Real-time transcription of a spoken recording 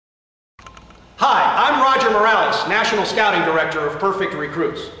Hi, I'm Roger Morales, National Scouting Director of Perfect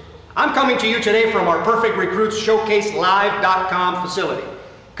Recruits. I'm coming to you today from our Perfect Recruits ShowcaseLive.com facility.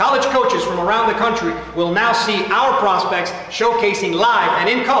 College coaches from around the country will now see our prospects showcasing live and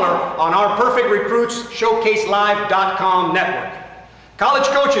in color on our Perfect Recruits ShowcaseLive.com network. College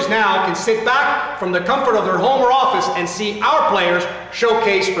coaches now can sit back from the comfort of their home or office and see our players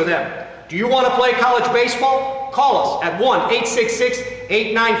showcase for them. Do you want to play college baseball? Call us at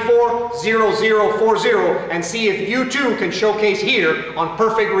 1-866-894-0040 and see if you too can showcase here on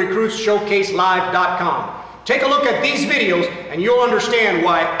Perfect Recruits ShowcaseLive.com. Take a look at these videos and you'll understand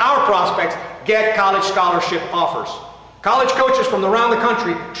why our prospects get college scholarship offers. College coaches from around the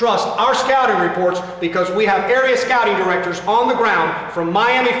country trust our scouting reports because we have area scouting directors on the ground from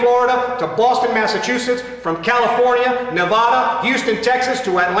Miami, Florida to Boston, Massachusetts, from California, Nevada, Houston, Texas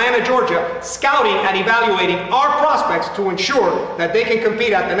to Atlanta, Georgia, scouting and evaluating our prospects to ensure that they can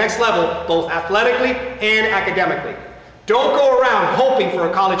compete at the next level both athletically and academically. Don't go around hoping for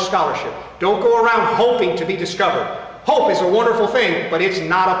a college scholarship. Don't go around hoping to be discovered. Hope is a wonderful thing, but it's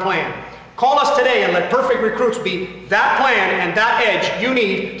not a plan. Call us today and let Perfect Recruits be that plan and that edge you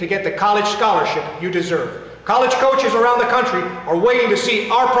need to get the college scholarship you deserve. College coaches around the country are waiting to see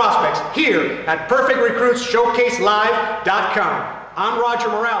our prospects here at Perfect Recruits ShowcaseLive.com. I'm Roger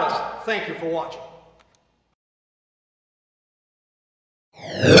Morales. Thank you for watching.